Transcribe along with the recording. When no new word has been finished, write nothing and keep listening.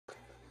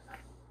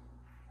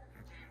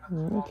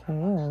Okay,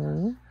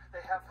 Ollie.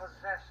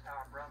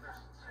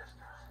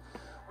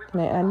 Can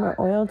I add more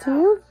oil to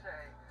you?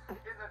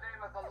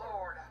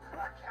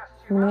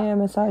 May I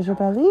massage your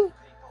belly?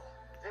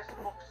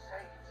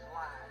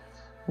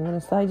 I'm going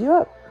to slide you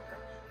up.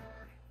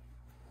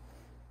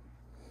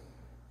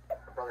 My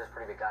brother's a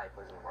pretty big guy. He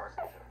plays in the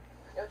varsity.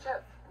 Yo,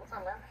 Chip. What's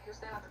up, man? You're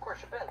staying at the court.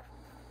 Ship in.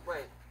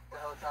 Wait, the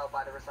hotel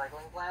by the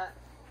recycling plant?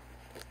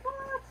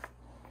 What?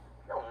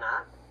 No, I'm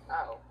not.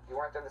 Oh, you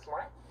weren't there this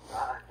morning?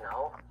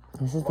 No.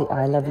 This is the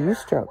I love you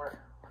stroke. Where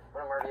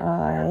I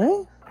I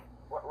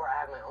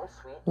have my own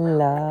suite.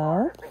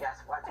 love Big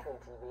ass flat screen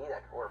TV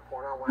that or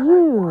porn on one.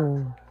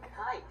 you.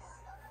 Nice.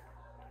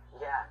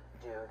 Yeah,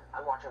 dude.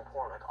 I'm watching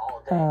porn like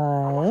all day.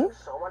 I'm watching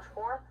so much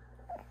porn.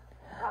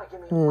 Probably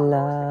give me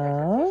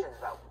Love expectations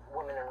about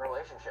women and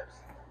relationships.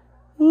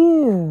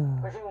 you.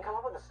 But you can come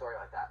up with a story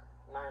like that.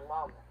 My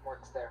mom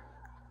works there.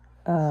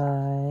 I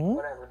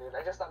Whatever, dude.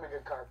 I just thought we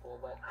could carpool,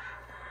 but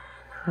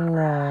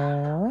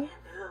love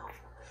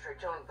straight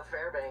chilling at the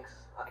Fairbanks.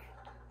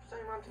 Tell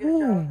your mom to get a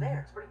job there.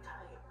 It's pretty tight.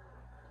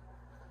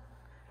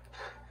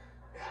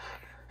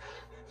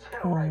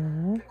 Yeah, right.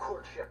 The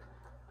courtship.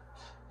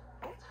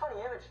 It's a funny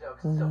image though,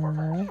 because it's so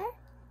far-fetched.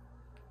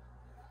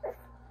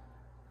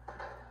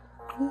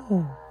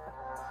 you.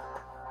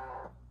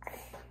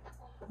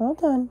 Well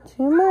done.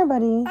 Two more,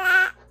 buddy.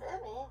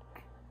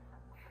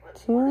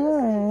 Two more.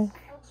 I'm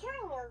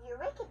curing you of your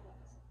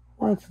wickedness.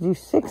 I like to do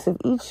 6 of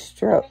each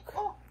stroke.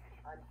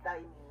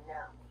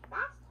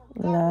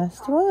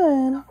 Last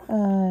one.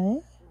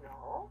 I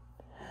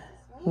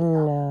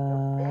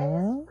love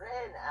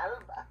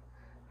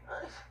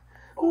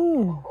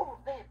you.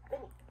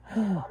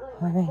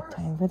 All right,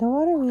 time for the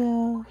water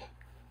wheel.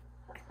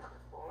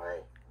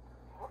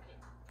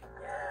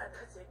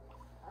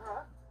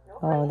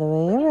 All the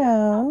way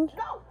around.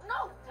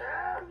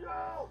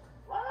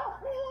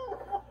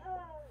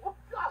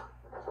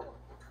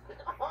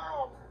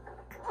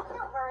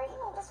 Don't worry,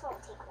 this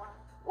won't take long.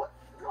 What?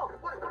 No,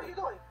 what are you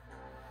doing?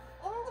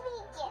 In the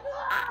beginning,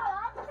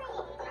 God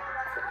created.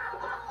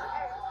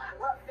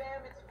 What up, fam?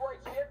 It's your boy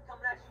Chip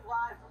coming at you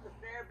live from the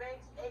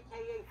Fairbanks,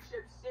 aka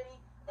Chip City,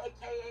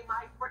 aka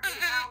my freaking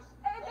house.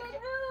 Hey, big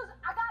news!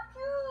 I got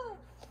pubes!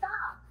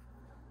 Stop!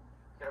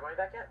 Get our money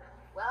back yet?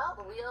 Well,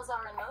 the wheels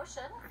are in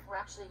motion. We're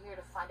actually here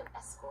to find an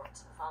escort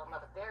to fall in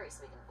love with Barry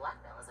so we can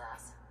blackmail his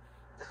ass.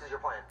 This is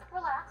your plan.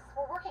 Relax,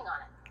 we're working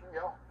on it.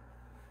 Yo,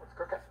 what's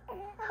cooking?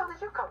 How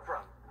did you come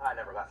from? I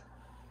never left.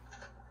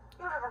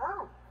 You don't have a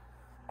room.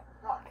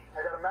 No, I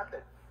got a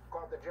method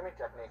called the Jimmy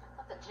technique. I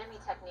thought the Jimmy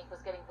technique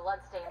was getting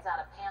blood stains out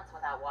of pants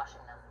without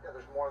washing them. Yeah,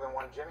 there's more than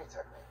one Jimmy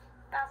technique.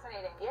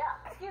 Fascinating. Yeah.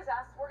 Excuse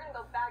us, we're gonna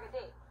go bag a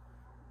date.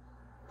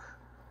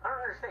 I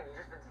don't understand. You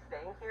just been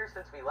staying here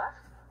since we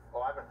left?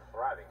 Well, I've been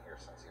thriving here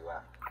since you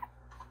left.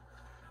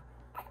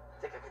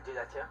 Think I could do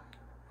that too?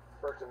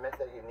 First, admit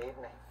that you need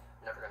me.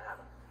 Never gonna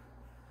happen.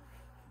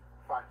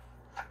 Fine.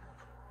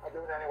 I'll do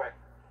it anyway.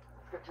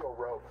 Let's get you a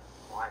robe.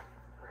 Why?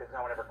 Because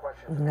no one ever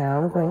questions. Now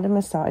I'm going to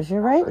massage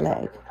your right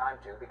leg. Time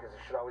to, because it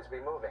should always be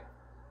moving.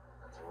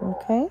 That's a rule.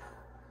 Okay.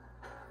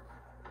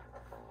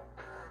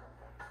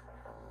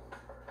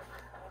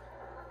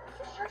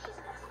 You sure she's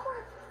an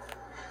escort?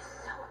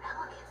 So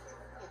elegant.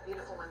 Yeah,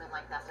 beautiful women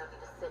like that don't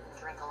need to sit and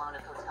drink alone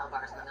at hotel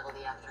bars in the middle of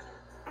the afternoon.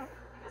 I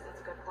guess that's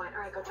a good point.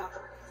 All right, go talk to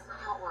her. That's not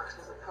how it works.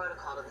 There's a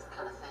protocol to this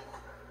kind of thing.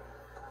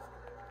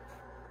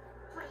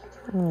 What are you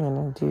doing? I'm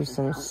going to do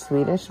some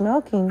Swedish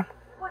milking.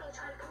 What are you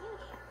trying to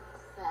communicate?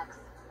 Sex.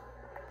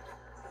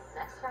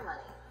 Sex for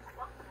money.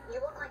 You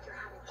look like you're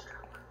having a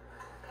stroke.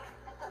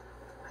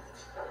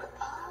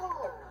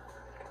 Oh,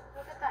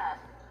 look at that.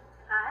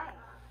 Hi.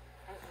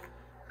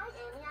 Hi,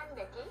 Amy. I'm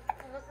Nikki,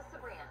 and this is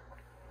Sabrina.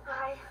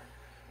 Hi.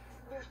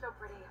 You're so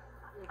pretty.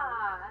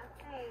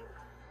 Thanks.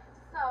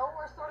 So,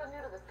 we're sort of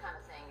new to this kind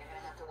of thing. You're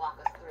going to have to walk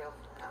us through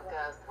how it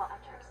goes. Well, I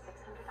charge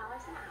 $600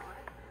 an hour,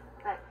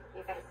 but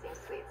you guys seem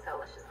sweet, so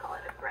let's just call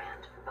it $1,000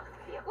 for both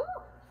of you. Ooh.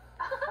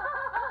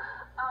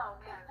 Oh,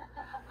 man.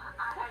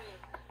 I mean,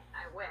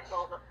 I wish.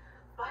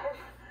 But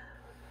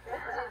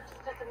It's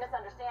just a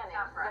misunderstanding.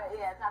 Not for us.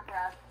 Yeah, it's not for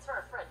us. It's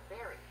for a friend,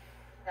 Barry.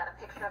 Got a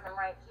picture of him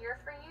right here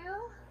for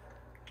you.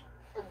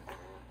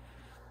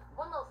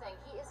 One little thing,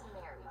 he is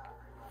married.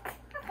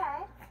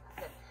 okay.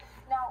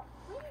 Now,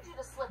 we need you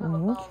to slip him a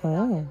bone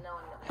without him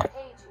knowing that we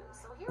paid you.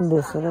 So here's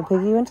This what little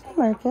piggy went to the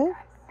market.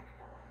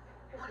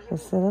 What do you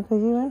This little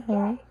piggy went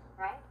home. gay,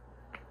 right?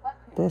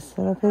 This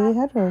little piggy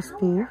had roast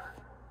beef.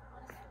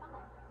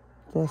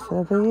 This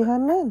little piggy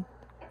had none.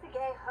 It's a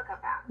gay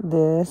hookup app.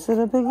 This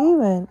little piggy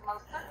went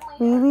most certainly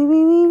wee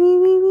wee wee wee wee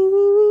wee wee wee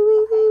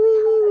wee wee wee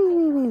wee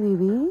wee wee wee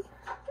wee Give me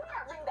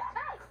that ring back.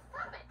 Hey,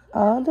 stop it.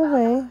 all the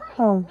way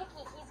home.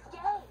 Mickey, he's gay.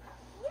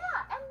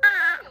 Yeah, and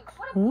married.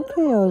 What a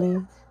beautiful Okay, Oli.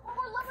 gift. What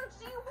more leverage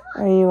do you want?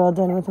 Are you all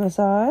done with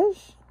massage?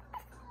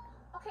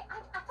 Okay,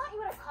 I thought you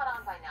would have caught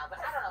on by now, but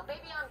I don't know.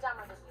 Maybe I'm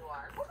dumber than you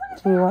are. Well, what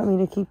is Do you want me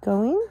to keep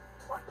going?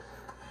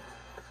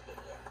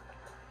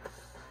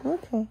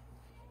 Okay.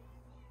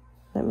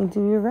 Let me do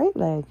your right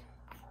leg.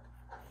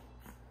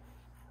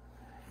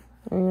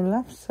 Or your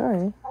left,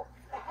 sorry. Oh,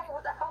 hey,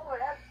 what the hell,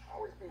 man?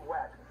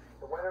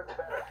 Quieter the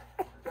better.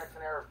 Projects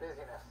an air of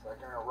busyness, like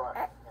you're in a rush.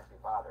 Can't be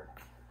bothered.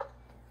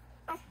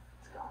 Let's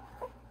go.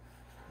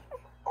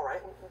 All right,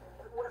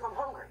 what if I'm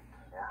hungry?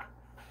 Yeah.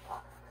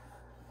 Well,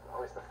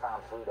 always the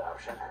found food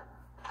option.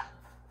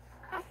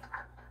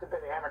 It's a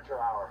bit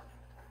amateur hour.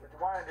 What you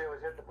want to do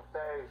is hit the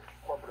buffets,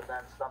 corporate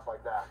events, stuff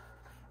like that.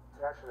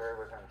 Actually, there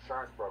was an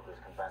insurance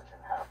brokers convention,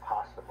 had a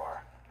pasta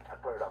bar. I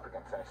put it up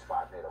against any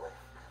spot in Italy.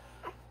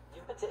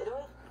 You've been to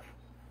Italy?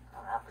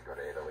 I don't have to go to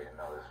Italy to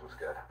know this was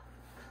good.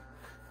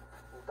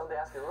 Don't they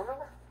ask you to room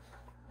number?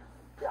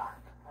 Yeah.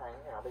 I mean,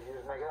 you know, they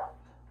just make it up.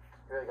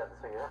 You really got this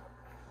figured out.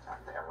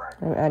 Damn right.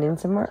 I'm adding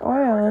some more That's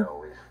why I oil.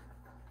 always.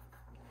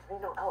 You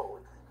don't know.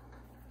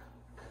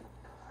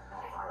 I know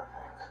a lot of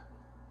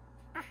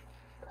things.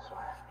 This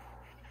way.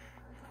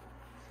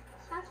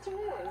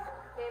 Afternoon.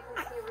 May I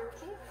please see your room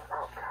key?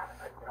 Oh, God.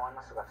 I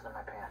must have left it in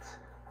my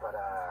pants. But,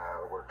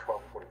 we're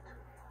 12:42.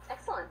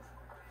 Excellent.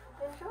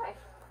 Enjoy.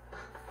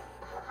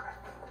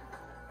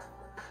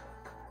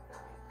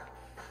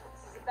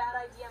 This is a bad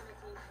idea,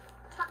 Mickey.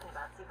 Talking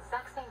about the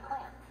exact same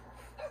plan.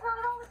 It's not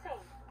at all the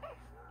same.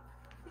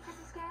 Because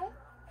he's gay?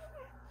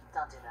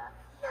 Don't do that.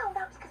 No,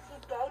 not because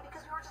he's gay.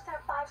 Because we were just at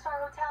a 5-star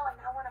hotel and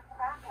now we're in a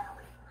crack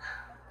alley.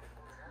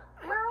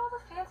 Where are all the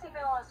fancy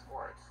male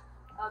escorts?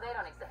 Oh, they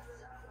don't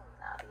exist.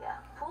 No, the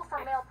pool for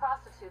male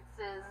prostitutes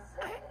is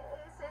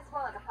it's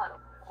more like a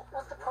puddle.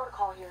 What's the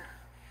protocol here?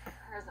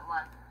 There isn't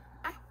one.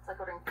 It's like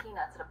ordering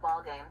peanuts at a ball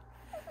game.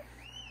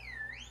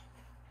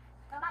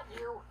 No, not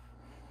you.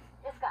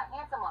 This guy,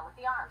 handsome one with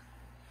the arms.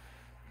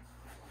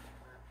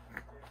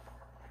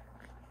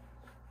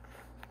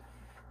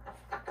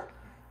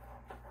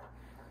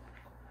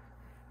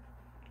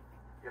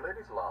 You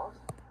ladies lost?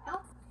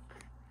 Nope.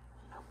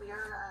 But we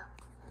are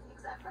the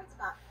exact right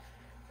spot.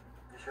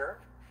 You sure?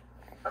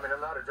 I mean,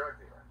 I'm not a drug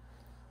dealer.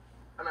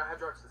 I mean, I have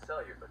drugs to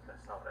sell you, but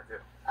that's not what I do.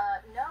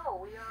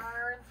 No, we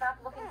are in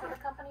fact looking for the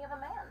company of a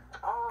man.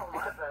 Oh,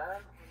 my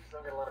bad. We just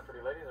don't get a lot of pretty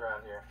ladies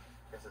around here.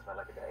 Guess it's my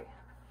lucky day.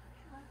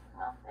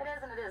 Well, it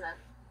is and it isn't.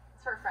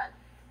 It's for a friend.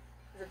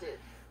 He's a dude.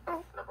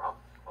 No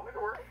problem. I'll make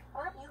it work.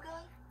 What? You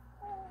gay?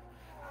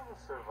 I'm a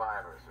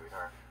survivor,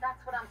 sweetheart.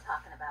 That's what I'm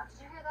talking about.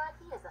 Did you hear that?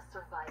 He is a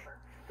survivor.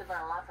 Could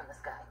learn a lot from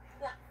this guy.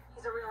 Yeah,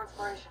 he's a real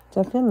inspiration.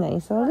 Does that feel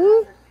nice,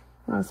 Ollie?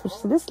 I'm gonna switch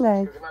to this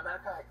leg. Give me my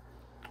backpack.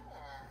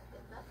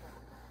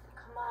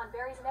 Come on,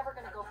 Barry's never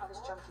gonna go for this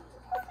junkie.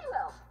 Of course he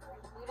will.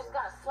 You just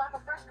gotta slap a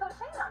fresh coat of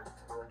paint on.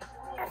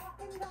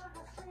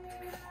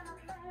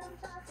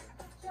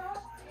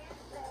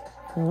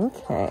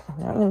 Okay,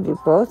 now I'm gonna do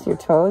both your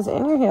toes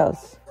and your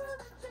heels.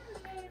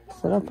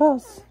 This little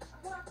pulse.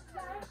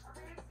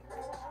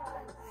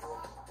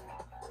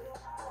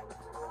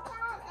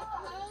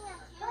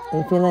 Are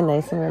you feeling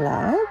nice and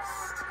relaxed?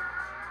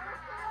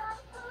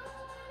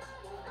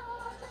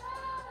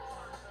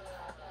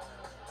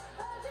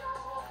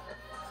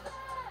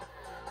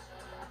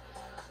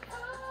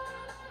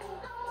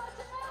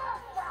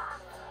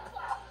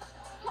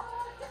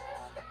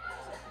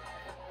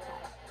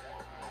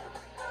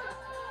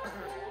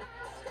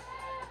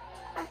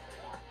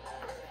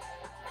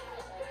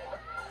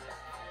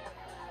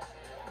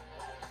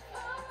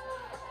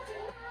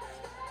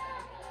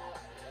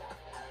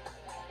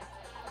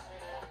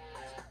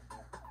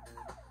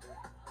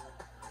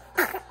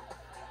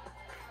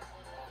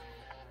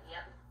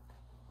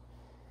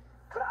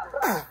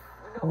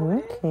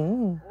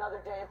 Okay.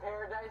 Another day in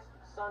paradise,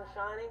 sun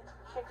shining,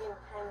 chicken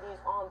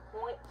tendies on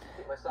point.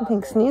 I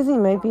think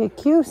sneezing might be a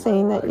cue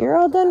saying that you're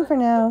all done for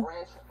now.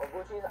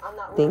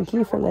 Thank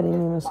you for letting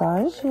me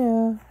massage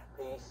you.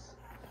 Peace.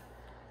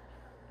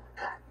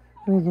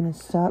 We're gonna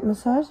stop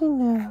massaging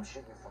now. I'm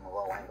shooting from a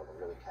low angle to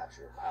really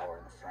capture your power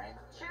in the frame.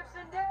 Chips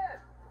and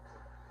dip.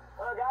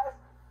 Hello, guys.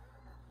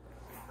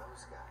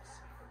 Those guys.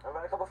 I've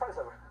got a couple friends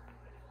over.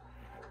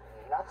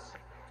 Nuts?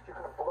 You're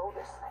gonna blow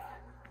this thing.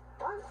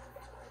 What?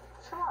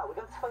 Chill out. We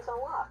got this place on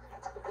lock.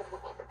 That's because we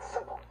keep it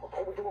simple,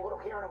 okay? We do a little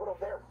here and a little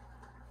there.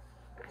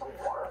 Get some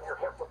water in your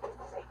hair for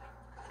goodness sake.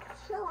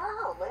 Chill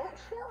out, man.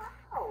 Chill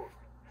out.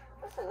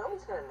 Listen,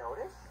 nobody's gonna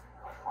notice.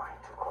 We're flying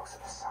too close to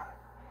the sun.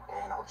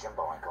 Okay, and old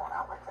Jimbo ain't going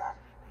out like that.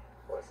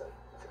 Listen,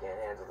 if you can't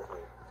handle it,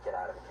 you get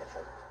out of the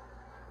kitchen.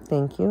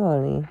 Thank you,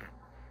 Ollie.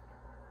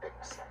 Big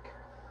mistake.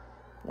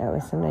 That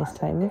was some nice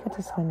time we got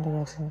to spend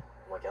together.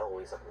 Like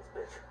Eloise up in this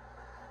bitch.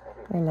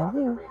 Maybe I love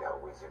you. Read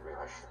Eloise, you'd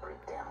realize she's pretty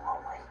damn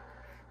lonely.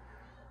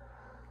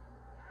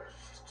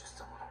 She's just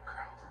a little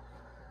girl.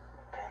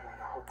 Been in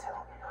the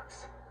hotel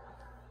nooks.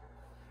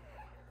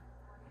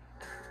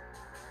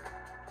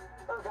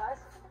 Oh, guys.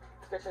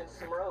 Let's get you into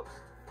some ropes.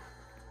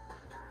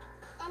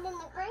 And in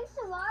the grace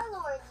of our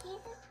Lord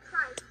Jesus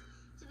Christ,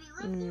 to be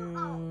with you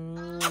all.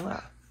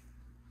 Mwah.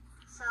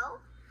 So,